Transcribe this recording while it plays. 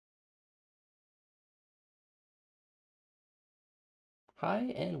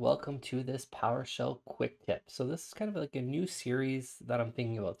Hi, and welcome to this PowerShell quick tip. So this is kind of like a new series that I'm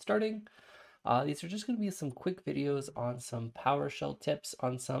thinking about starting. These are just going to be some quick videos on some PowerShell tips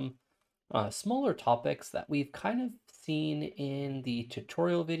on some smaller topics that we've kind of seen in the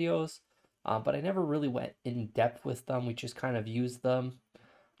tutorial videos, but I never really went in depth with them. We just kind of used them.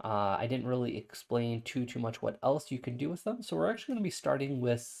 I didn't really explain too much what else you can do with them. So we're actually going to be starting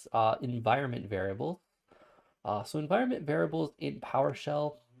with environment variables. So environment variables in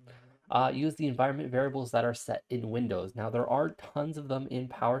PowerShell use the environment variables that are set in Windows. Now there are tons of them in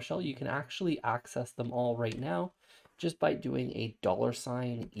PowerShell. You can actually access them all right now just by doing a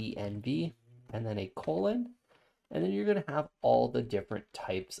 $env and then a colon, and then you're going to have all the different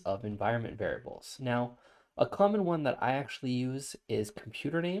types of environment variables. Now, a common one that I actually use is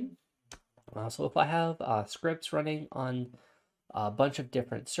computer name. So if I have scripts running on a bunch of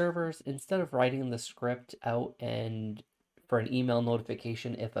different servers, instead of writing the script out and for an email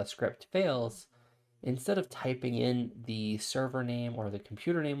notification if a script fails, instead of typing in the server name or the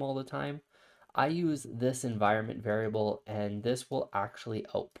computer name all the time, I use this environment variable, and this will actually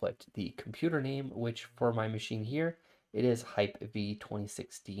output the computer name, which for my machine here, it is hype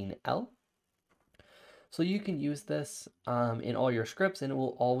v2016L. So you can use this in all your scripts, and it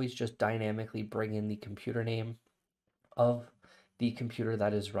will always just dynamically bring in the computer name of the computer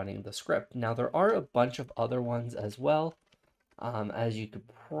that is running the script. Now, there are a bunch of other ones as well, as you could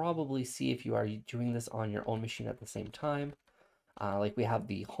probably see if you are doing this on your own machine at the same time. Like we have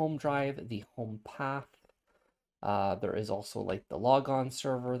the home drive, the home path. There is also like the logon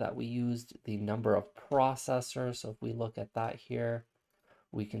server that we used, the number of processors. So if we look at that here,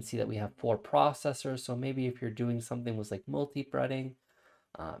 we can see that we have 4 processors. So maybe if you're doing something with like multi-threading,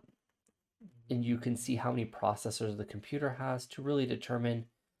 um, and you can see how many processors the computer has to really determine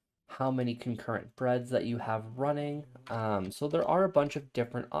how many concurrent threads that you have running. So there are a bunch of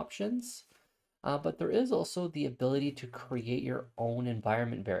different options, but there is also the ability to create your own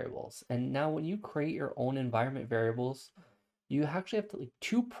environment variables. And now when you create your own environment variables, you actually have to like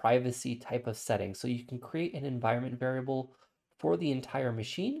 2 privacy type of settings. So you can create an environment variable for the entire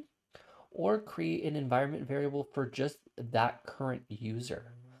machine, or create an environment variable for just that current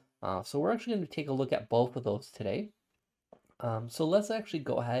user. So we're actually going to take a look at both of those today. So let's actually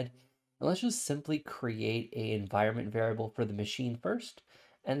go ahead and let's just simply create a environment variable for the machine first,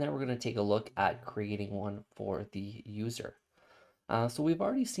 and then we're going to take a look at creating one for the user. So we've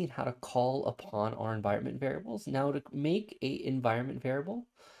already seen how to call upon our environment variables. Now to make a environment variable,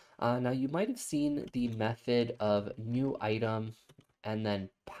 now you might have seen the method of new item and then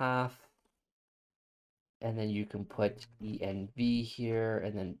path, and then you can put env here,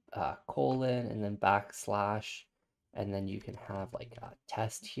 and then colon, and then backslash, and then you can have like a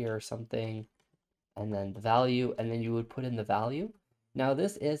test here or something, and then the value, and then you would put in the value. Now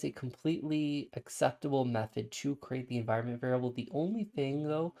this is a completely acceptable method to create the environment variable. The only thing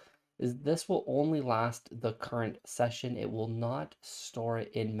though is this will only last the current session. It will not store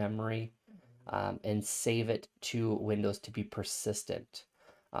it in memory and save it to Windows to be persistent.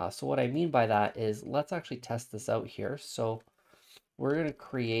 So what I mean by that is, let's actually test this out here. So we're going to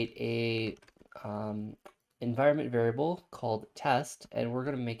create a environment variable called test, and we're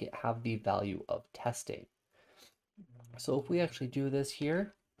going to make it have the value of testing. So if we actually do this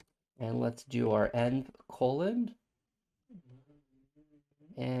here, and let's do our env colon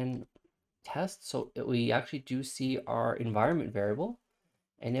and test, so we actually do see our environment variable.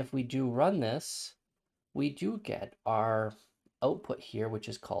 And if we do run this, we do get our output here, which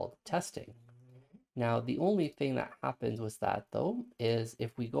is called testing. Now, the only thing that happens with that though is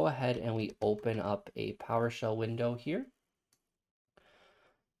if we go ahead and we open up a PowerShell window here,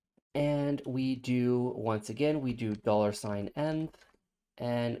 and we do, once again, we do $env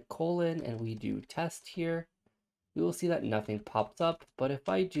and colon, and we do test here, we will see that nothing pops up. But if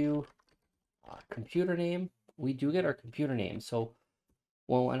I do computer name, we do get our computer name. So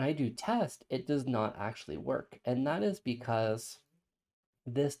well, when I do test, it does not actually work. And that is because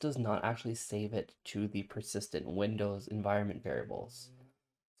this does not actually save it to the persistent Windows environment variables.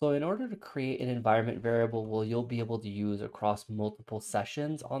 So in order to create an environment variable you'll be able to use across multiple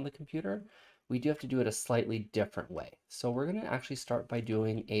sessions on the computer, we do have to do it a slightly different way. So we're going to actually start by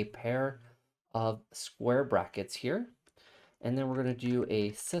doing a pair of square brackets here. And then we're going to do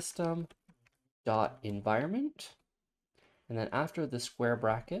a system.environment. And then after the square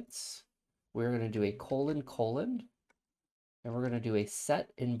brackets, we're going to do a colon colon, and we're going to do a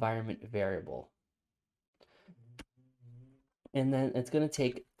set environment variable. And then it's going to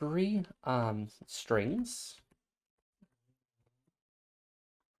take 3 strings.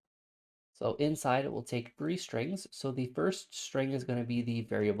 So inside it will take 3 strings. So the first string is going to be the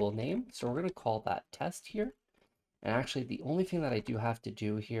variable name. So we're going to call that test here. And actually the only thing that I do have to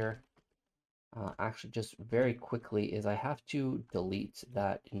do here, actually just very quickly, is I have to delete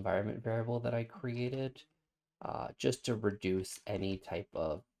that environment variable that I created just to reduce any type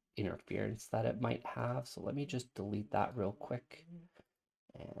of interference that it might have. So let me just delete that real quick.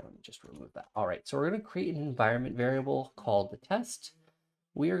 And let me just remove that. All right, so we're going to create an environment variable called the test.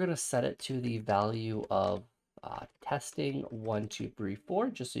 We are going to set it to the value of testing 1, 2, 3, 4,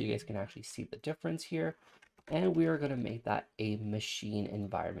 just so you guys can actually see the difference here. And we are going to make that a machine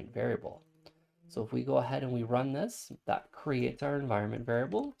environment variable. So if we go ahead and we run this, that creates our environment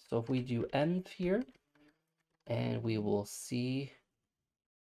variable. So if we do env here, and we will see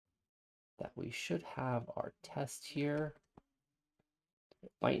that we should have our test here.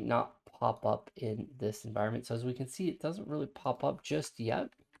 It might not pop up in this environment. So as we can see, it doesn't really pop up just yet.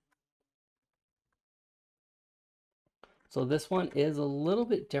 So this one is a little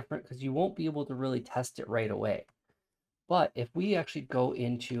bit different because you won't be able to really test it right away. But if we actually go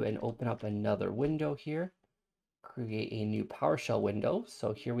into and open up another window here, create a new PowerShell window.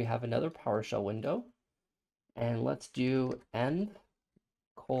 So here we have another PowerShell window. And let's do env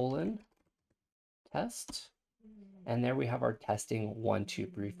test. And there we have our testing 1, 2,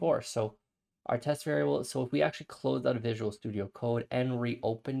 3, 4. So our test variable, so if we actually closed out of Visual Studio Code and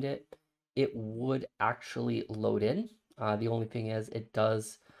reopened it, it would actually load in. The only thing is it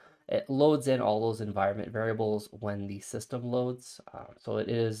loads in all those environment variables when the system loads. So it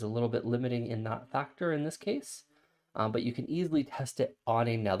is a little bit limiting in that factor in this case. But you can easily test it on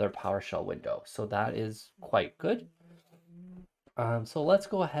another PowerShell window. So that is quite good. So let's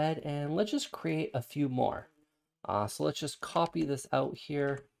go ahead and let's just create a few more. So let's just copy this out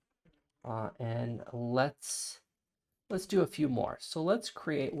here and let's do a few more. So let's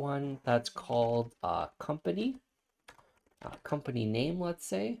create one that's called company name, let's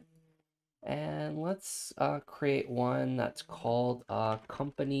say. And let's create one that's called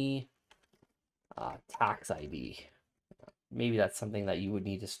company tax ID. Maybe that's something that you would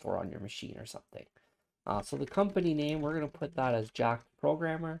need to store on your machine or something. So the company name, we're going to put that as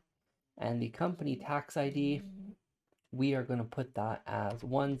JackedProgrammer. And the company tax ID, we are going to put that as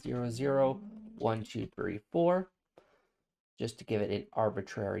 1001234, just to give it an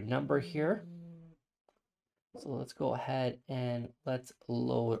arbitrary number here. So let's go ahead and let's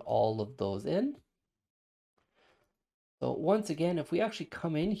load all of those in. So once again, if we actually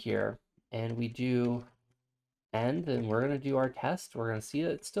come in here and we do end, and we're going to do our test, we're going to see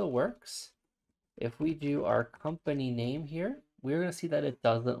that it still works. If we do our company name here, we're going to see that it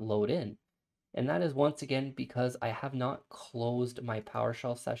doesn't load in. And that is once again because I have not closed my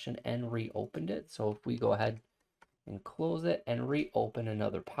PowerShell session and reopened it. So if we go ahead and close it and reopen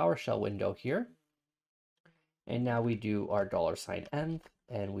another PowerShell window here, and now we do our $end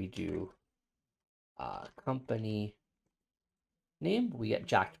and we do company name, we get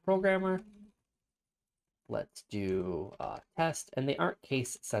JackedProgrammer. Let's do test, and they aren't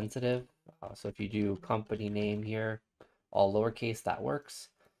case sensitive. So if you do company name here, all lowercase, that works.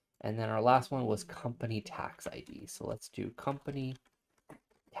 And then our last one was company tax ID. So let's do company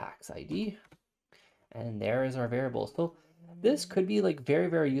tax ID. And there is our variable. So this could be like very,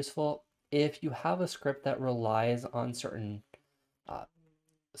 very useful if you have a script that relies on certain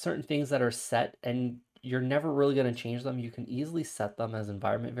things that are set and you're never really going to change them. You can easily set them as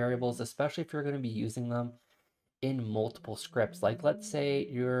environment variables, especially if you're going to be using them in multiple scripts. Like let's say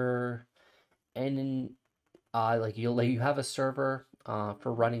you're in like you have a server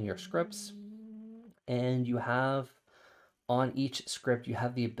for running your scripts, and you have on each script you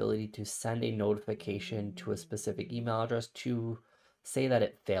have the ability to send a notification to a specific email address to say that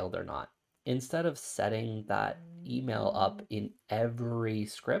it failed or not. Instead of setting that email up in every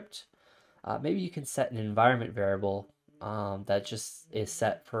script, maybe you can set an environment variable that just is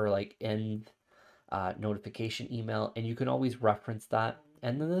set for like end notification email, and you can always reference that.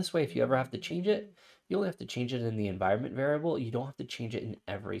 And then this way, if you ever have to change it, you only have to change it in the environment variable. You don't have to change it in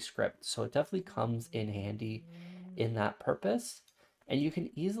every script. So it definitely comes in handy in that purpose. And you can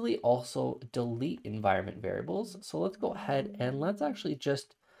easily also delete environment variables. So let's go ahead and let's actually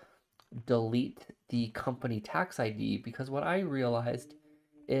just delete the company tax ID, because what I realized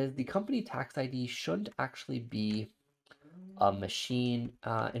is the company tax ID shouldn't actually be a machine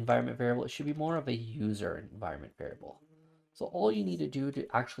environment variable. It should be more of a user environment variable. So all you need to do to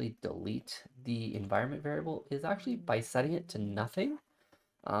actually delete the environment variable is actually by setting it to nothing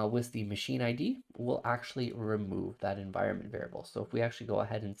with the machine ID, we'll actually remove that environment variable. So if we actually go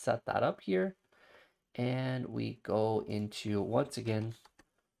ahead and set that up here, and we go into, once again,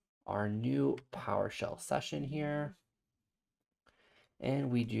 our new PowerShell session here,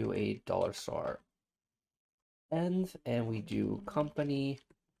 and we do a $end, and we do company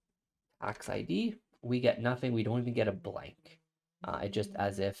tax ID. We get nothing. We don't even get a blank. It just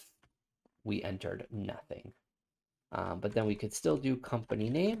as if we entered nothing. But then we could still do company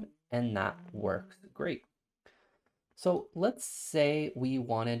name, and that works great. So let's say we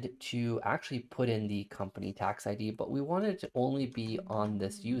wanted to actually put in the company tax ID, but we wanted it to only be on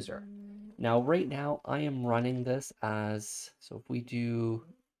this user. Now, right now, I am running this as, so if we do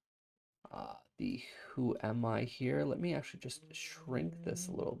the who am I here, let me actually just shrink this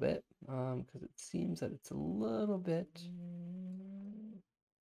a little bit because it seems that it's a little bit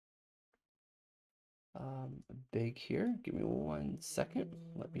big here. Give me 1 second.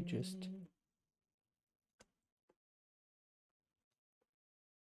 Let me just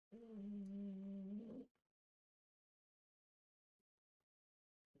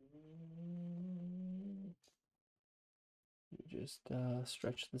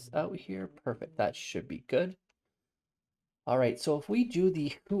stretch this out here. Perfect. That should be good. All right. So if we do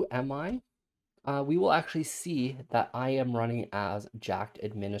the who am I, we will actually see that I am running as Jacked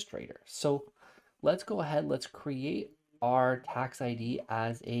Administrator. So let's go ahead. Let's create our tax ID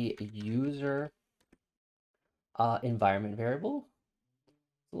as a user environment variable.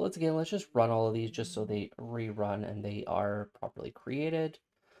 So let's just run all of these just so they rerun and they are properly created.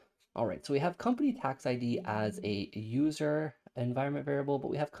 All right, so we have company tax ID as a user environment variable,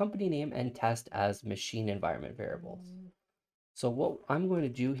 but we have company name and test as machine environment variables. So what I'm going to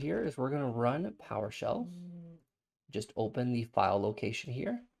do here is we're going to run PowerShell. Just open the file location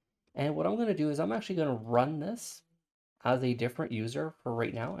here. And what I'm going to do is I'm actually going to run this as a different user for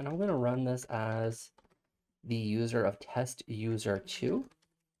right now. And I'm going to run this as the user of test user 2.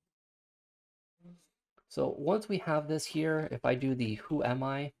 So once we have this here, if I do the who am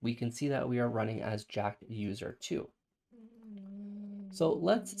I, we can see that we are running as Jacked user 2. So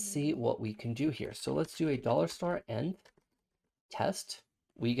let's see what we can do here. So let's do a $end test.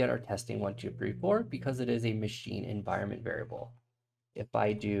 We get our testing 1, 2, 3, 4 because it is a machine environment variable. If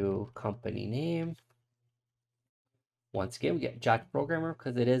I do company name, once again, we get JackedProgrammer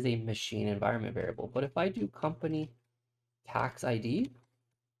because it is a machine environment variable. But if I do company tax ID,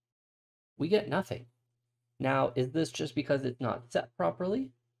 we get nothing. Now, is this just because it's not set properly?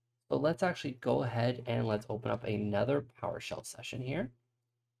 So let's actually go ahead and let's open up another PowerShell session here.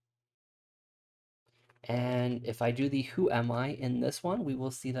 And if I do the who am I in this one, we will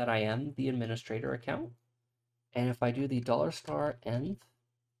see that I am the administrator account. And if I do the $end,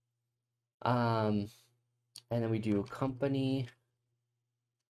 and then we do company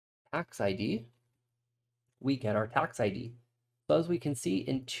tax ID, we get our tax ID. So as we can see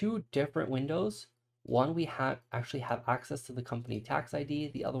in 2 different windows, one we actually have access to the company tax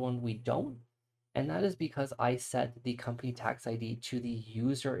ID, the other one we don't. And that is because I set the company tax ID to the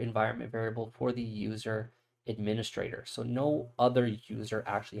user environment variable for the user administrator. So no other user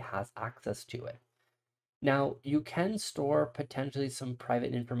actually has access to it. Now you can store potentially some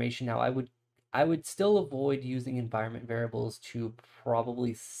private information. Now I would still avoid using environment variables to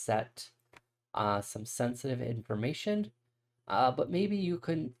probably set some sensitive information. But maybe you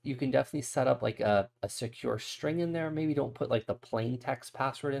can definitely set up like a secure string in there. Maybe don't put like the plain text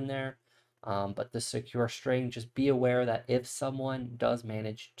password in there. But the secure string, just be aware that if someone does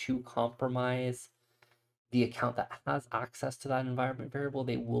manage to compromise the account that has access to that environment variable,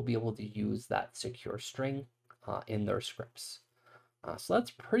 they will be able to use that secure string in their scripts. So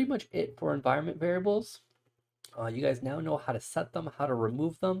that's pretty much it for environment variables. You guys now know how to set them, how to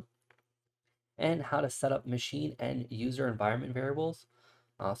remove them, and how to set up machine and user environment variables.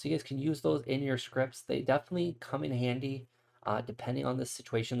 So you guys can use those in your scripts. They definitely come in handy depending on the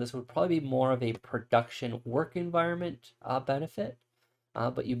situation. This would probably be more of a production work environment benefit,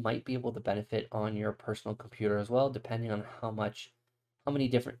 but you might be able to benefit on your personal computer as well, depending on how many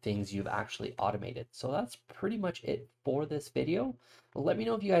different things you've actually automated. So that's pretty much it for this video. Let me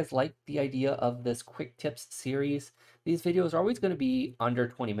know if you guys like the idea of this quick tips series. These videos are always going to be under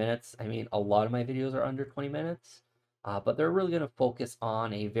 20 minutes. I mean, a lot of my videos are under 20 minutes, but they're really going to focus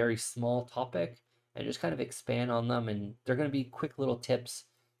on a very small topic and just kind of expand on them. And they're going to be quick little tips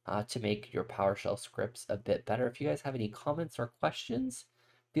to make your PowerShell scripts a bit better. If you guys have any comments or questions,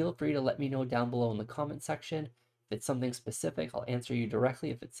 feel free to let me know down below in the comment section. If it's something specific, I'll answer you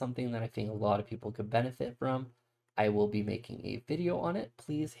directly. If it's something that I think a lot of people could benefit from, I will be making a video on it.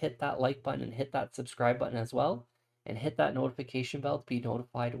 Please hit that like button and hit that subscribe button as well. And hit that notification bell to be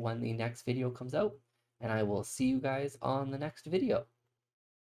notified when the next video comes out. And I will see you guys on the next video.